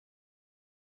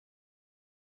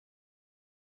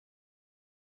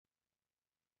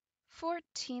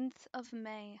14th of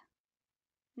May.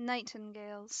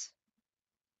 Nightingales.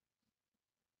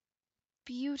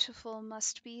 Beautiful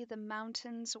must be the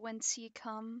mountains whence ye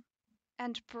come,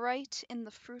 and bright in the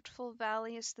fruitful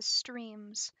valleys the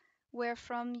streams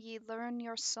wherefrom ye learn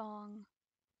your song.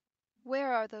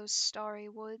 Where are those starry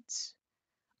woods?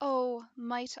 Oh,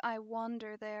 might I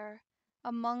wander there,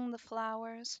 among the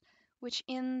flowers which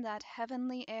in that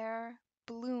heavenly air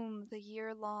bloom the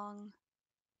year long.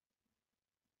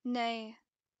 Nay,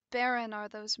 barren are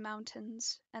those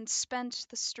mountains, and spent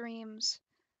the streams.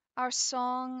 Our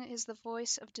song is the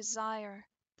voice of desire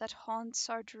that haunts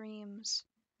our dreams,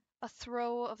 a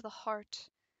throe of the heart,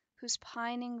 whose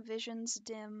pining visions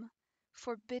dim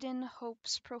forbidden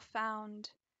hopes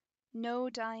profound. No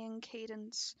dying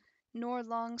cadence nor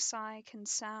long sigh can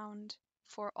sound,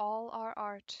 for all our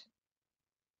art.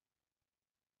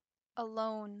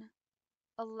 Alone,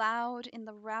 aloud in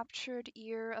the raptured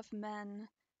ear of men,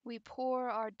 we pour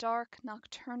our dark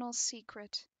nocturnal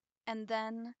secret, and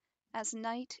then, as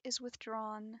night is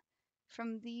withdrawn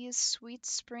from these sweet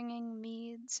springing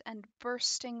meads and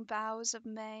bursting boughs of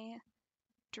May,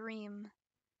 dream,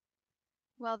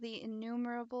 while the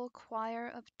innumerable choir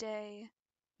of day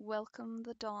welcome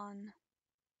the dawn.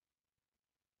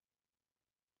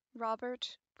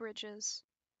 Robert Bridges,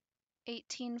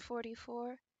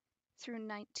 1844 through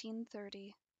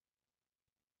 1930.